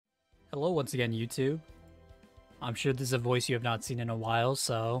Hello once again, YouTube. I'm sure this is a voice you have not seen in a while,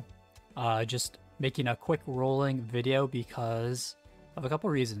 so just making a quick rolling video because of a couple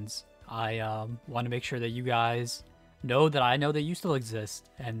reasons. I want to make sure that you guys know that I know that you still exist,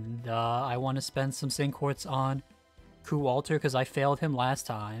 and I want to spend some Sin Quartz on Ku Walter because I failed him last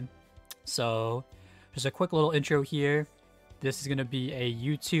time. So just a quick little intro here. This is going to be a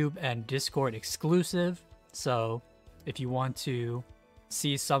YouTube and Discord exclusive, so if you want to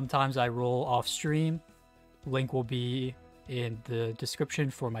see sometimes I roll off stream, link will be in the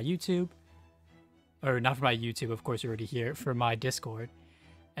description for my YouTube, or not for my YouTube, of course you're already here, for my Discord.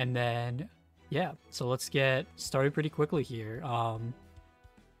 And then yeah, so let's get started pretty quickly here.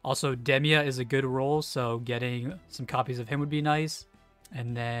 Also Demia is a good roll, so getting some copies of him would be nice.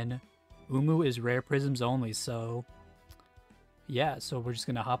 And then Umu is rare prisms only, so yeah, so we're just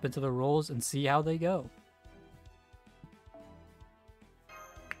gonna hop into the rolls and see how they go.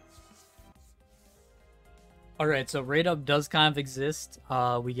 Alright, so raid up does kind of exist.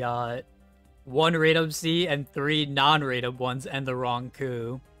 We got one raid up C and 3 non-raid up ones and the wrong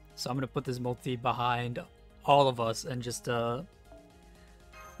Ku. So I'm gonna put this multi behind all of us and just go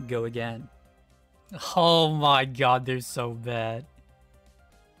again. Oh my god, they're so bad.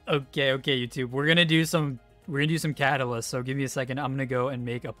 Okay, YouTube. We're gonna do some catalysts, so give me a second. I'm gonna go and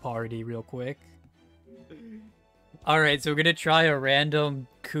make a party real quick. Alright, so we're gonna try a random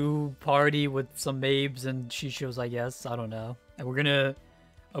Ku party with some Mabes and Shishos, I guess. I don't know. And we're gonna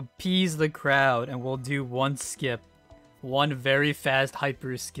appease the crowd, and we'll do one skip. One very fast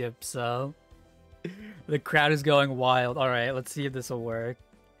hyper skip, so the crowd is going wild. Alright, let's see if this will work.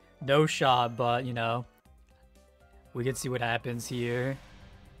 No shot, but, you know, we can see what happens here.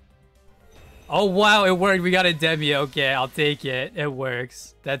 Oh, wow, it worked. We got a Demi. Okay, I'll take it. It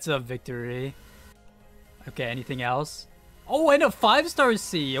works. That's a victory. Okay, anything else? Oh, and a 5-star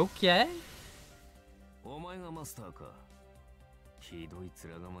C. Okay.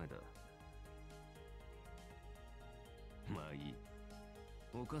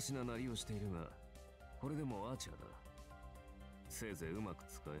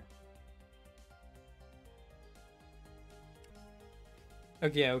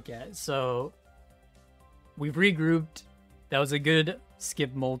 Okay. So we've regrouped. That was a good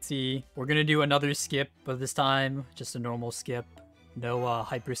skip multi. We're gonna do another skip, but this time just a normal skip. No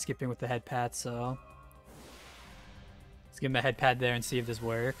hyper skipping with the head pat, so let's give him a head pat there and see if this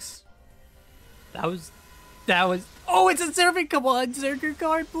works. That was oh, it's a Zerker. Come on, Zerker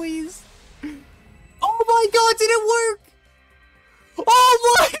card, please. Oh my god, did it work?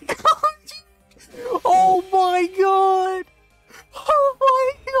 Oh my god. Oh my god. Oh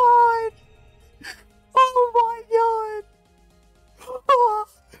my god. Oh my god. Oh.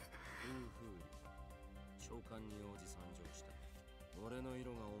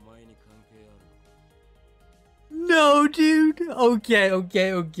 No, dude. Okay.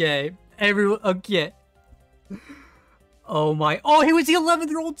 Everyone, okay. Oh my. Oh, he was the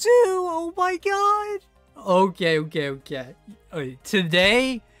 11th roll too. Oh my god. Okay.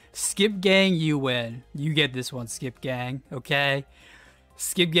 Today, Skip Gang, you win. You get this one, Skip Gang. Okay.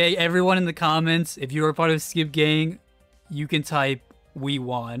 Skip Gang, everyone in the comments, if you are part of Skip Gang, you can type "we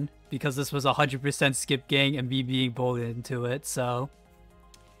won" because this was 100% Skip Gang and me being bullied into it. So,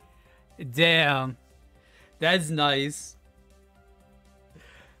 damn, that's nice.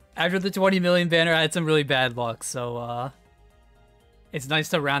 After the 20 million banner, I had some really bad luck, so it's nice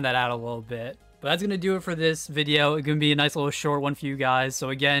to round that out a little bit. But that's gonna do it for this video. It's gonna be a nice little short one for you guys.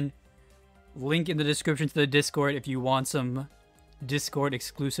 So again, link in the description to the Discord if you want some Discord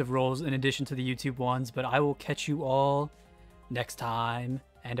exclusive roles in addition to the YouTube ones. But I will catch you all next time,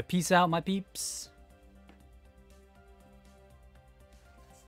 and a peace out, my peeps.